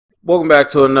Welcome back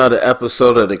to another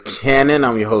episode of the Canon.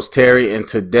 I'm your host Terry, and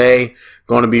today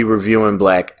going to be reviewing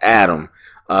Black Adam.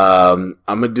 I'm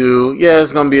gonna do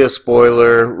it's gonna be a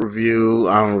spoiler review.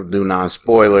 I don't do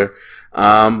non-spoiler,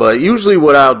 but usually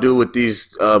what I'll do with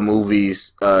these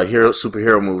movies,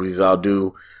 superhero movies, I'll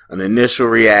do an initial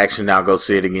reaction. I'll go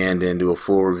see it again, then do a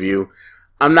full review.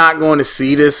 I'm not going to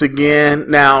see this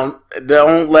again. Now,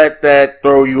 don't let that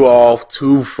throw you off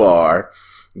too far.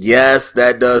 Yes,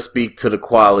 that does speak to the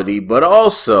quality, but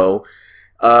also,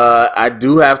 I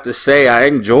do have to say I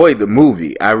enjoyed the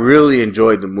movie. I really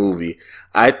enjoyed the movie.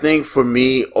 I think for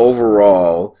me,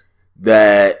 overall,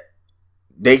 that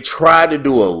they try to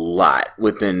do a lot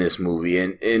within this movie,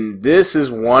 and this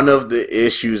is one of the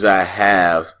issues I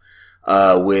have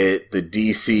with the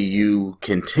DCU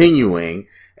continuing,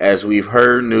 as we've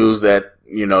heard news that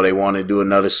they want to do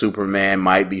another Superman,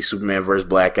 might be Superman versus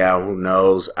Black Adam, who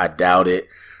knows? I doubt it.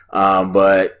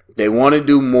 But they want to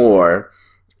do more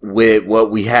with what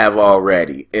we have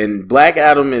already. And Black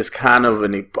Adam is kind of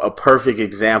a perfect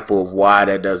example of why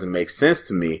that doesn't make sense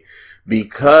to me.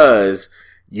 Because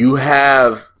you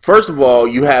have, first of all,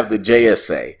 you have the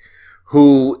JSA,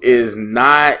 who is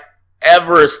not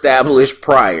ever established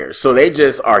prior. So they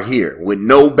just are here with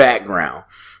no background.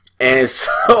 And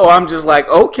so I'm just like,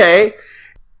 okay.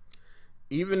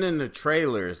 Even in the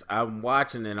trailers, I'm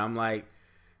watching it, I'm like,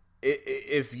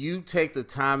 if you take the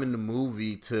time in the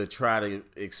movie to try to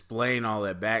explain all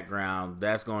that background,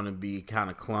 that's going to be kind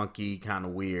of clunky, kind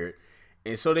of weird.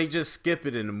 And so they just skip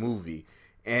it in the movie.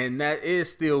 And that is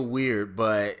still weird,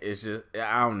 but it's just,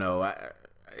 I don't know.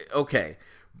 Okay.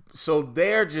 So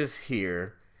they're just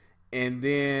here. And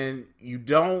then you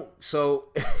don't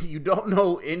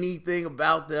know anything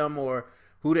about them or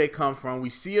who they come from. We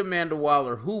see Amanda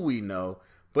Waller, who we know,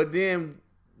 but then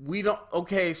we don't.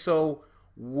 Okay, so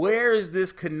where is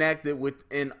this connected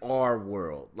within our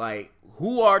world? Like,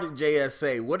 who are the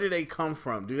JSA? Where do they come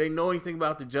from? Do they know anything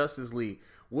about the Justice League?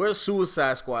 Where's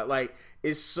Suicide Squad? Like,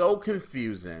 it's so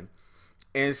confusing.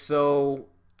 And so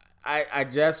I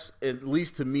just, at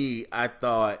least to me, I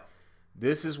thought,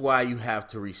 this is why you have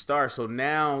to restart. So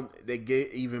now they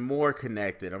get even more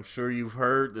connected. I'm sure you've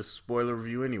heard the spoiler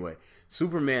review anyway.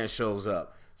 Superman shows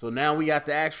up. So now we got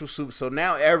the actual super. So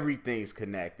now everything's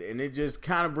connected. And it just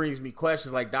kind of brings me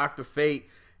questions like Dr. Fate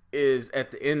is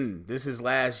at the end. This is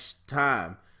last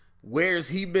time. Where's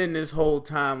he been this whole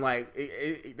time? Like,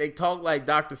 they talk like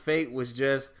Dr. Fate was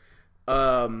just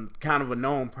kind of a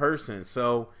known person.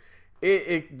 So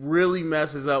it really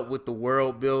messes up with the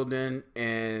world building,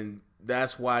 and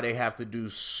that's why they have to do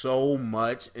so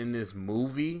much in this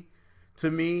movie,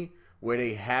 to me, where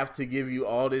they have to give you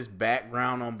all this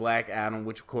background on Black Adam,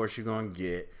 which of course you're going to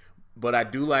get. But I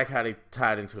do like how they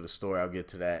tied into the story. I'll get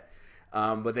to that.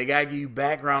 But they got to give you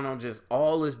background on just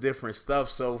all this different stuff.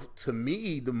 So to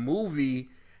me, the movie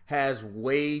has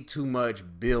way too much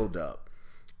buildup.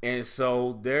 And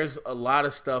so there's a lot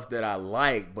of stuff that I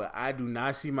like, but I do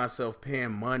not see myself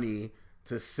paying money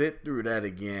to sit through that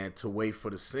again to wait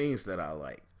for the scenes that I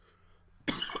like.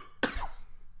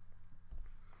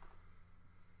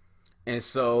 And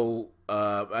so,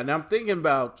 and I'm thinking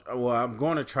about, I'm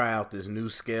going to try out this new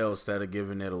scale instead of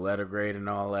giving it a letter grade and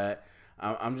all that.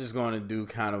 I'm just going to do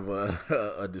kind of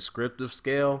a descriptive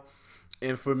scale.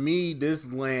 And for me,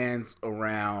 this lands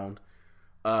around,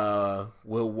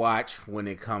 we'll watch when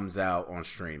it comes out on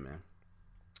streaming.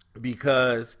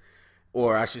 Because,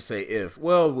 or I should say if.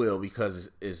 Well, it will,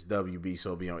 because it's WB, so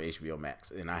it'll be on HBO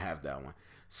Max, and I have that one.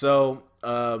 So,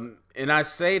 and I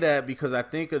say that because I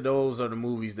think of those are the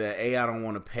movies that, A, I don't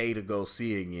want to pay to go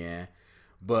see again,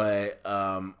 but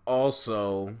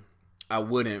also I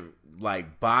wouldn't,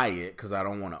 like, buy it because I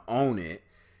don't want to own it.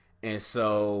 And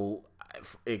so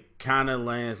it kind of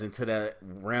lands into that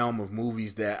realm of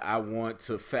movies that I want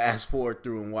to fast forward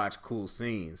through and watch cool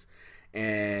scenes.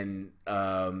 And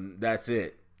that's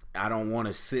it. I don't want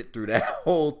to sit through that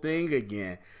whole thing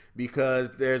again,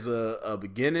 because there's a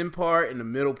beginning part and the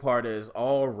middle part is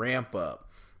all ramp up,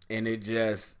 and it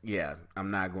just,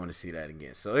 I'm not going to see that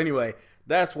again. So anyway,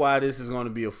 that's why this is going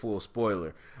to be a full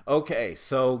spoiler. Okay,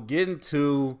 so getting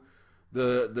to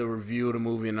the review of the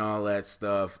movie and all that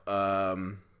stuff. I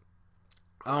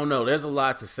don't know. There's a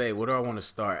lot to say. Where do I want to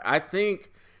start? I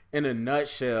think, in a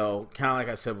nutshell, kind of like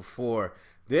I said before,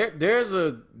 there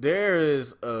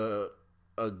is a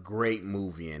great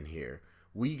movie in here.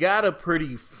 We got a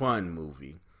pretty fun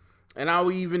movie, and I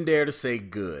would even dare to say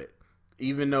good,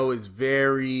 even though it's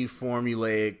very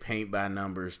formulaic, paint by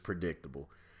numbers, predictable.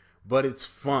 But it's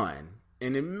fun,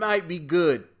 and it might be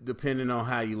good depending on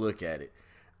how you look at it.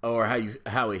 or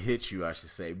how it hits you, I should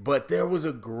say. But there was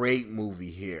a great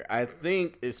movie here. I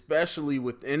think, especially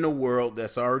within the world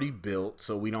that's already built,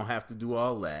 so we don't have to do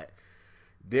all that.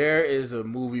 There is a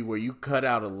movie where you cut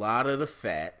out a lot of the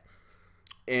fat,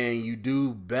 and you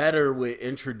do better with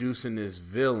introducing this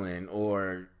villain,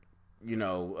 or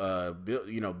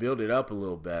build it up a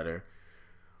little better.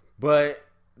 But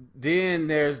then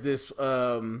there's this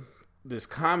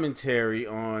commentary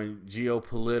on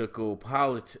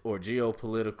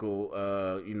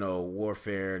geopolitical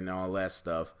warfare and all that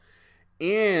stuff.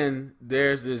 And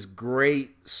there's this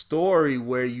great story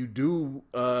where you do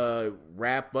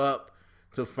wrap up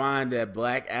to find that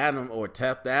Black Adam or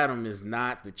Teth Adam is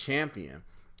not the champion.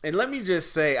 And let me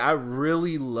just say, I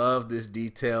really love this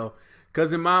detail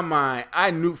because in my mind,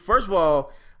 I knew, first of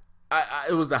all,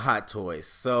 it was the Hot Toys.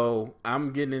 So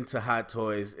I'm getting into Hot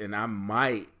Toys, and I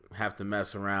might have to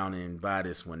mess around and buy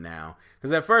this one now.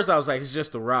 Because at first I was like, it's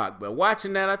just The Rock. But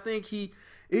watching that, I think he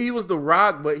was The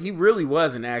Rock, but he really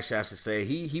wasn't, actually, I should say.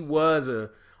 He was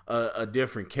a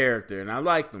different character, and I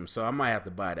liked him, so I might have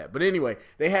to buy that. But anyway,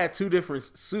 they had two different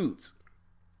suits.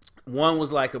 One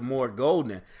was like a more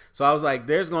golden. So I was like,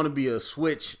 there's going to be a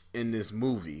switch in this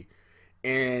movie.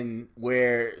 And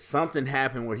where something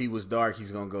happened where he was dark,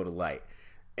 he's going to go to light.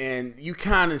 And you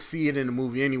kind of see it in the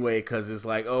movie anyway, because it's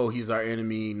like, oh, he's our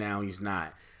enemy, now he's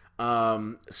not.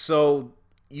 So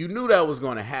you knew that was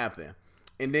going to happen.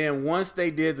 And then once they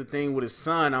did the thing with his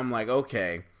son, I'm like,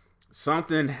 okay,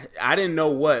 something, I didn't know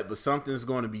what, but something's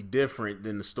going to be different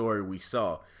than the story we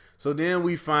saw. So then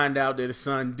we find out that his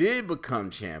son did become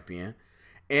champion.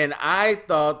 And I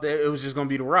thought that it was just going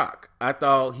to be The Rock. I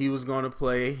thought he was going to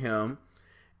play him.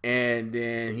 And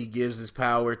then he gives his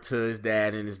power to his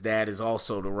dad, and his dad is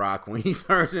also The Rock when he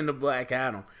turns into Black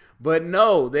Adam. But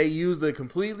no, they used a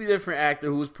completely different actor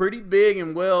who was pretty big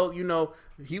and, well,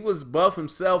 he was buff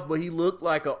himself, but he looked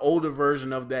like an older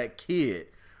version of that kid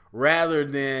rather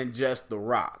than just The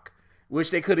Rock, which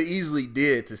they could have easily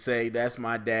did to say, that's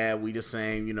my dad, we the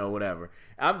same, whatever.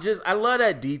 I love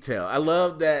that detail. I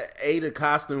love that the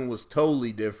costume was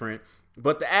totally different,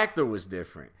 but the actor was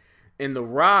different. And The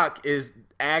Rock is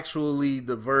actually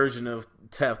the version of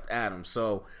Teth Adam.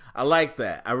 So I like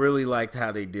that. I really liked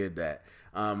how they did that.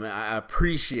 I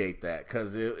appreciate that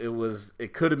because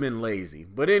it could have been lazy.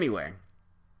 But anyway,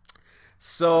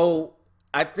 so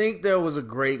I think there was a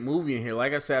great movie in here.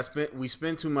 Like I said, we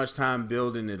spent too much time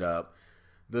building it up.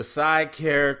 The side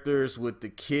characters with the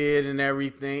kid and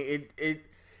everything, it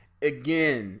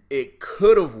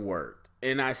could have worked.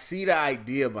 And I see the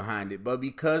idea behind it, but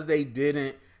because they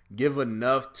didn't give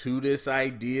enough to this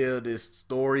idea, this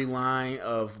storyline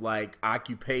of like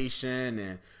occupation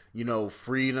and,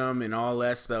 freedom and all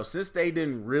that stuff, since they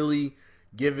didn't really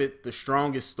give it the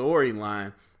strongest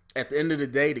storyline, at the end of the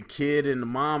day, the kid and the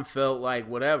mom felt like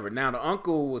whatever. Now, the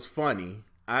uncle was funny.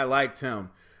 I liked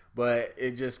him, but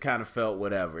it just kind of felt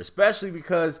whatever, especially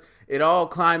because it all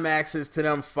climaxes to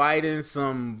them fighting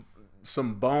some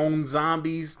bone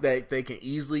zombies that they can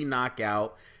easily knock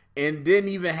out and didn't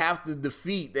even have to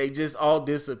defeat. They just all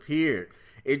disappeared.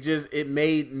 It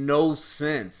made no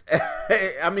sense.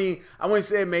 I mean, I wouldn't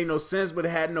say it made no sense, but it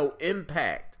had no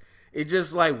impact. It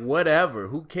just like, whatever,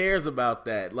 who cares about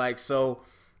that? Like, so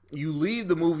you leave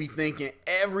the movie thinking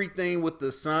everything with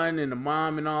the son and the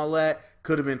mom and all that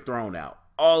could have been thrown out.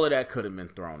 All of that could have been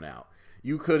thrown out.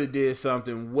 You could have did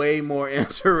something way more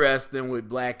interesting with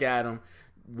Black Adam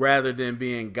rather than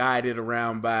being guided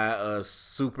around by a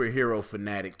superhero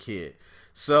fanatic kid.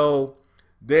 So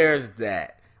there's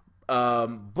that.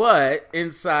 But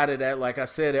inside of that, like I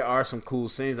said, there are some cool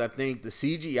scenes. I think the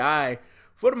CGI,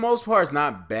 for the most part, is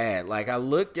not bad. Like I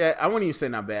wouldn't even say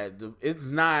not bad. It's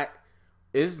not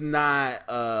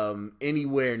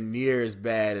anywhere near as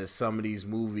bad as some of these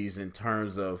movies in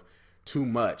terms of too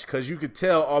much. Because you could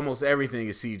tell almost everything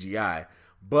is CGI.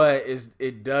 But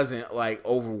it doesn't like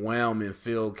overwhelm and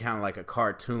feel kind of like a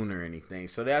cartoon or anything.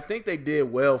 So I think they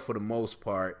did well for the most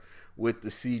part with the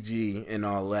CG and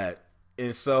all that.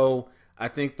 And so I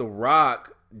think The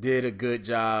Rock did a good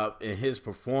job in his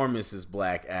performance as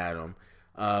Black Adam,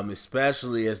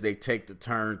 especially as they take the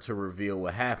turn to reveal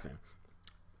what happened.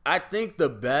 I think the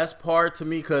best part to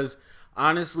me, because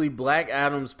honestly, Black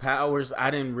Adam's powers,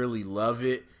 I didn't really love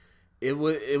it. It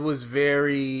was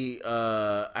very,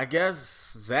 I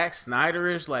guess, Zack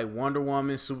Snyder-ish, like Wonder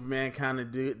Woman, Superman kind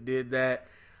of did that.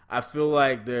 I feel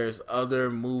like there's other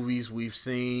movies we've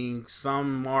seen,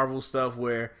 some Marvel stuff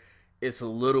where it's a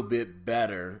little bit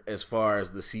better as far as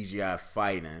the CGI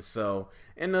fighting. So,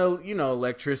 and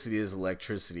electricity is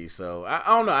electricity. So, I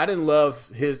don't know. I didn't love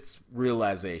his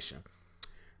realization.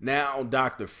 Now,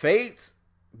 Dr. Fate's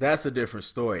That's a different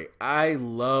story. I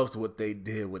loved what they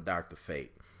did with Dr.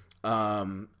 Fate.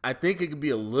 I think it could be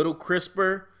a little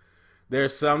crisper.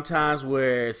 There's sometimes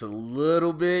where it's a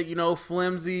little bit,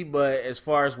 flimsy, but as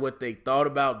far as what they thought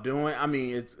about doing, I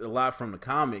mean, it's a lot from the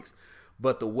comics,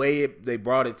 but the way they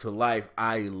brought it to life,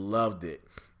 I loved it.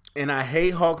 And I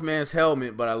hate Hawkman's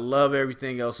helmet, but I love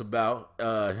everything else about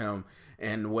him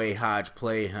and the way Hodge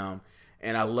played him.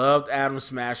 And I loved Atom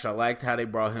Smash. I liked how they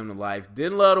brought him to life.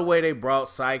 Didn't love the way they brought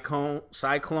Cyclone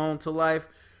to life.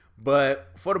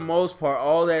 But for the most part,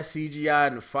 all that CGI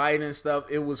and the fight and stuff,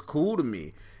 it was cool to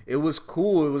me. It was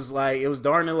cool. It was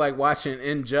darn near like watching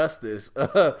Injustice,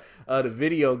 the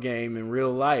video game in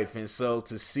real life. And so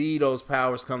to see those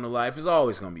powers come to life is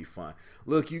always going to be fun.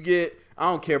 Look, I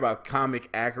don't care about comic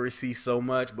accuracy so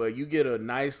much, but you get a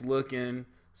nice looking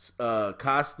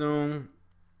costume,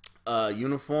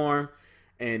 uniform,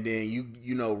 and then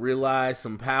you realize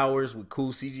some powers with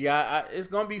cool CGI. It's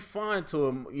gonna be fun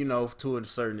to a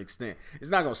certain extent. It's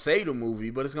not gonna save the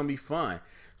movie, but it's gonna be fun.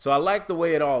 So I like the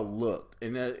way it all looked,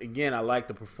 and again, I like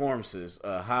the performances.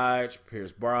 Hodge,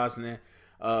 Pierce Brosnan,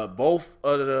 both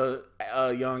of the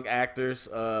young actors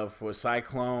for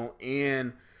Cyclone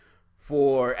and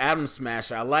for Atom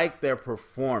Smasher. I like their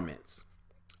performance.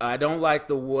 I don't like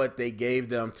what they gave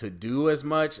them to do as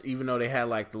much, even though they had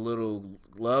like the little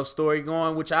love story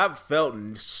going, which I felt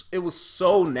it was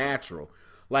so natural.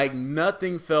 Like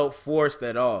nothing felt forced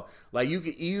at all. Like you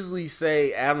could easily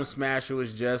say Atom Smasher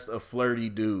was just a flirty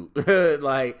dude.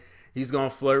 Like he's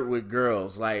gonna flirt with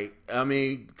girls. Like, I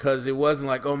mean, because it wasn't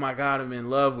like, oh my God, I'm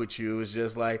in love with you. It was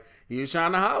just like he was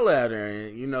trying to holler at her,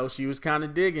 and she was kind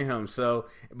of digging him. So,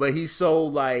 but he's so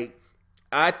like,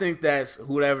 I think that's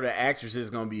whoever the actress is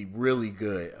going to be really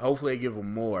good. Hopefully they give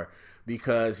him more,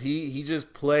 because he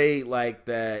just played like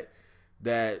that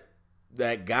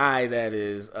guy that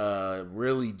is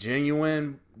really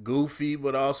genuine, goofy,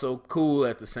 but also cool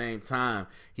at the same time.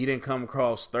 He didn't come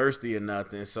across thirsty or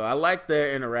nothing. So I like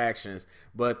their interactions,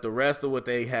 but the rest of what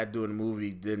they had to do in the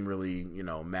movie didn't really,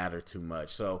 matter too much.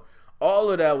 So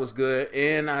all of that was good.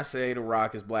 And I say The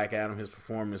Rock as Black Adam, his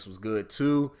performance was good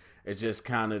too. It's just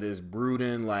kind of this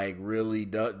brooding, like really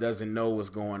doesn't know what's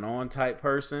going on type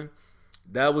person.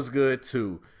 That was good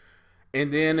too.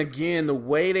 And then again, the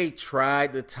way they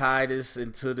tried to tie this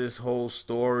into this whole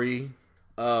story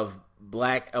of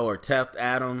Teft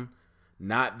Adam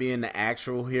not being the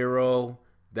actual hero,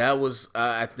 that was,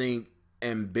 I think,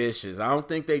 ambitious. I don't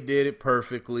think they did it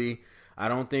perfectly. I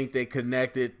don't think they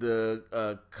connected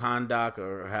the conduct,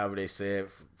 or however they say it,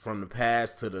 from the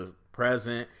past to the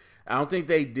present. I don't think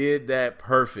they did that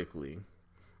perfectly.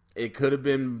 It could have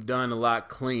been done a lot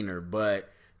cleaner, but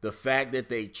the fact that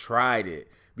they tried it,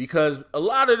 because a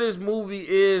lot of this movie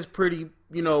is pretty,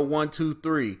 1, 2,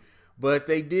 3, but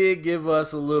they did give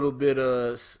us a little bit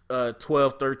of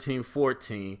 12, 13,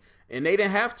 14, and they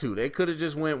didn't have to. They could have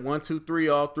just went 1, 2, 3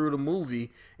 all through the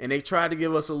movie, and they tried to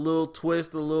give us a little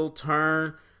twist, a little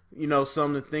turn,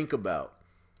 something to think about.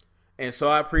 And so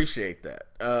I appreciate that.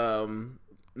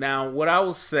 Now, what I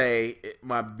will say,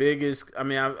 my biggest,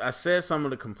 I said some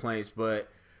of the complaints, but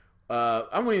I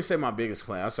wouldn't even say my biggest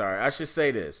complaint. I'm sorry. I should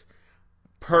say this.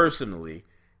 Personally,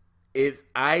 if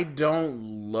I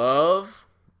don't love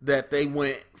that they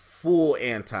went full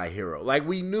anti-hero. Like,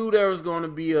 we knew there was going to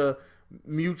be a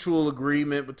mutual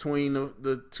agreement between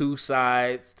the two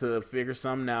sides to figure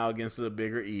something out against a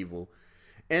bigger evil.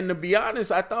 And to be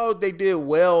honest, I thought they did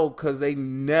well, because they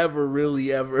never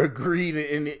really ever agreed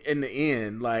in the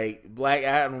end. Like, Black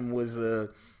Adam was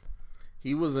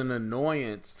he was an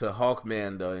annoyance to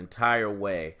Hawkman the entire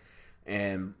way.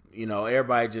 And,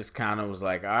 everybody just kind of was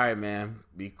like, all right, man,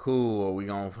 be cool, or we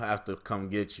going to have to come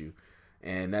get you.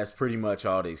 And that's pretty much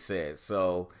all they said.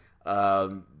 So,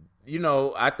 I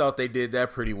thought they did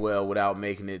that pretty well without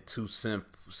making it too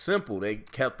simple. They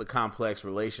kept the complex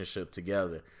relationship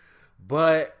together.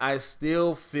 But I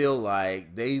still feel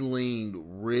like they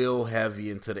leaned real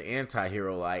heavy into the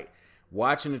anti-hero. Like,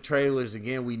 watching the trailers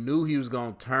again, we knew he was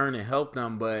going to turn and help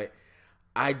them, but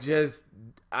I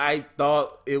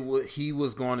thought he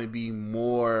was going to be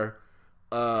more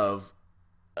of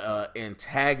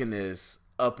antagonist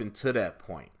up until that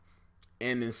point.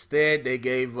 And instead, they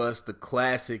gave us the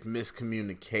classic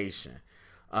miscommunication.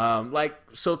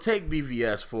 So take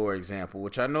BVS, for example,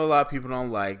 which I know a lot of people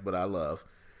don't like, but I love.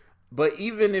 But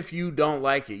even if you don't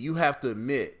like it, you have to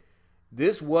admit,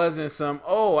 this wasn't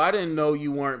I didn't know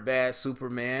you weren't bad,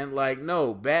 Superman. Like,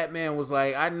 no, Batman was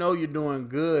like, I know you're doing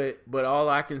good, but all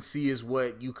I can see is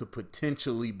what you could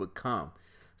potentially become.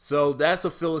 So that's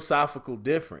a philosophical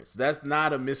difference. That's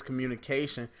not a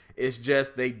miscommunication. It's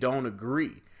just they don't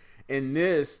agree. In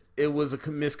this, it was a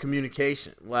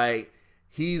miscommunication. Like,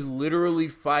 he's literally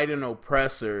fighting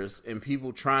oppressors and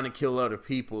people trying to kill other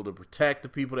people to protect the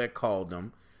people that called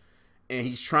them. And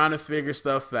he's trying to figure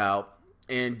stuff out.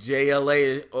 And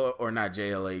JLA, or not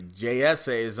JLA,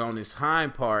 JSA is on his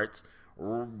hind parts.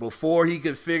 Before he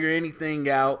could figure anything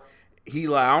out, he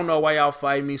like, I don't know why y'all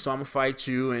fight me, so I'm going to fight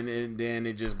you. And then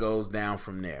it just goes down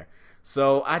from there.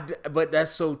 So, but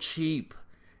that's so cheap.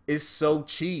 It's so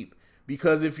cheap.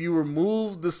 Because if you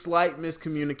remove the slight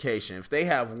miscommunication, if they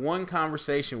have one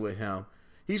conversation with him,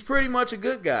 he's pretty much a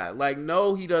good guy. Like,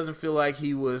 no, he doesn't feel like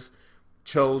he was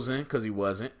chosen, because he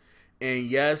wasn't. And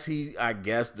yes, he, I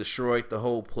guess, destroyed the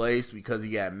whole place because he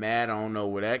got mad. I don't know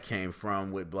where that came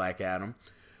from with Black Adam.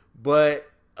 But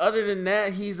other than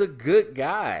that, he's a good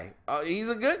guy. He's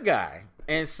a good guy.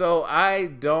 And so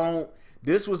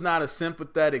this was not a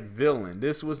sympathetic villain.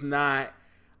 This was not,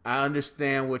 I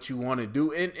understand what you want to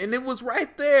do. And it was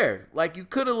right there. Like, you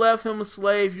could have left him a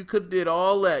slave. You could have did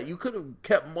all that. You could have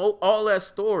kept all that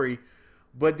story.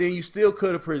 But then you still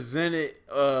could have presented,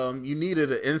 you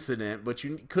needed an incident, but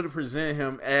you could have presented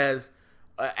him as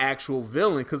an actual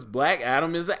villain, because Black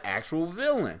Adam is an actual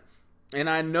villain. And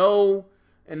I know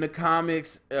in the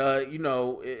comics,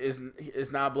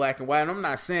 it's not black and white. And I'm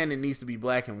not saying it needs to be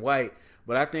black and white,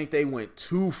 but I think they went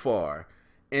too far.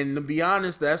 And to be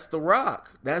honest, that's The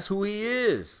Rock. That's who he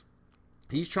is.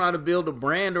 He's trying to build a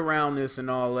brand around this and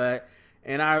all that.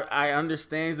 And I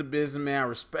understand he's a businessman. I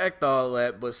respect all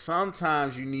that. But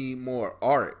sometimes you need more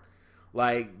art.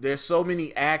 Like, there's so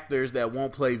many actors that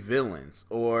won't play villains.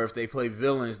 Or if they play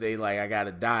villains, they like, I got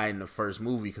to die in the first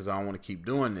movie because I don't want to keep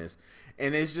doing this.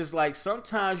 And it's just like,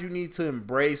 sometimes you need to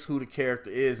embrace who the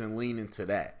character is and lean into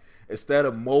that, instead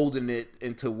of molding it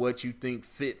into what you think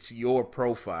fits your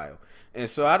profile. And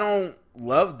so I don't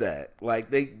love that.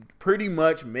 Like, they pretty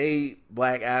much made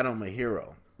Black Adam a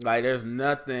hero. Like, there's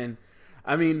nothing.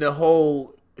 I mean, the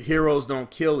whole heroes don't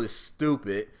kill is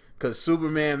stupid, because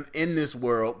Superman in this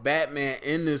world, Batman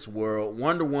in this world,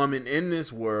 Wonder Woman in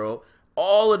this world,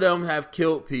 all of them have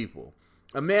killed people.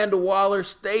 Amanda Waller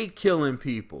stayed killing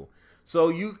people. So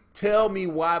you tell me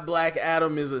why Black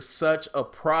Adam is such a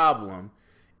problem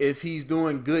if he's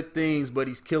doing good things, but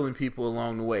he's killing people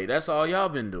along the way. That's all y'all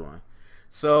been doing.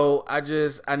 So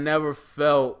I never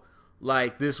felt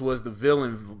like this was the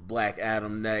villain Black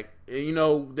Adam, that,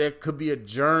 there could be a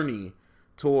journey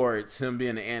towards him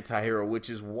being an anti-hero, which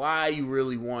is why you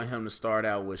really want him to start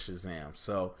out with Shazam.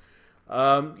 So,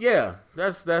 yeah,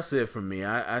 that's it for me.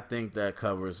 I think that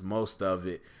covers most of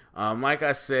it. Like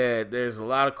I said, there's a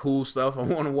lot of cool stuff I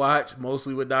want to watch,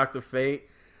 mostly with Dr. Fate.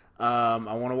 I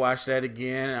want to watch that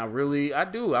again. I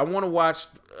do. I want to watch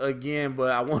again,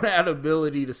 but I want to have the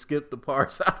ability to skip the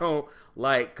parts I don't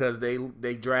like, because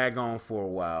they drag on for a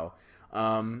while.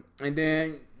 And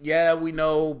then, yeah, we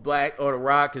know The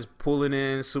Rock is pulling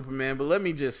in Superman, but let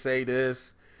me just say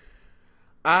this.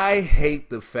 I hate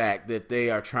the fact that they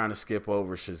are trying to skip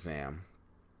over Shazam.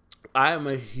 I am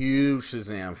a huge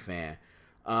Shazam fan.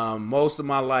 Most of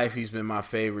my life, he's been my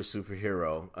favorite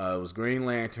superhero. It was Green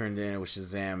Lantern, then it was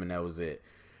Shazam, and that was it.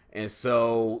 And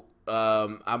so,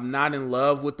 I'm not in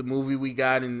love with the movie we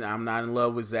got, and I'm not in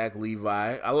love with Zach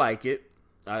Levi. I like it.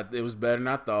 It was better than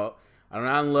I thought. I'm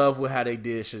not in love with how they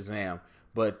did Shazam.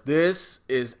 But this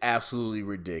is absolutely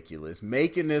ridiculous.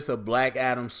 Making this a Black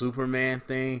Adam Superman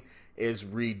thing is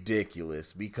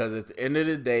ridiculous, because at the end of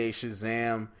the day,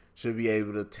 Shazam should be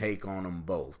able to take on them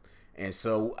both. And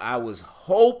so I was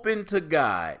hoping to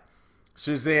God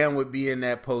Shazam would be in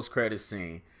that post-credit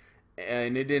scene.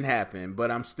 And it didn't happen.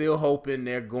 But I'm still hoping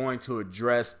they're going to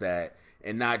address that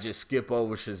and not just skip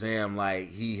over Shazam like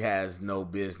he has no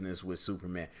business with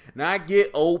Superman. Now, I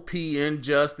get OP,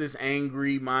 Injustice,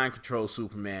 angry, mind control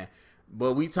Superman.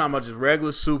 But we talking about just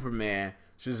regular Superman.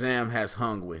 Shazam has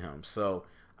hung with him. So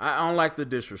I don't like the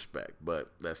disrespect,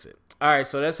 but that's it. All right,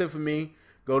 so that's it for me.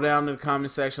 Go down to the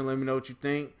comment section. Let me know what you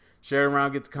think. Share it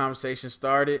around, get the conversation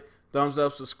started. Thumbs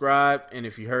up, subscribe, and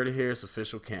if you heard it here, it's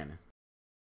official canon.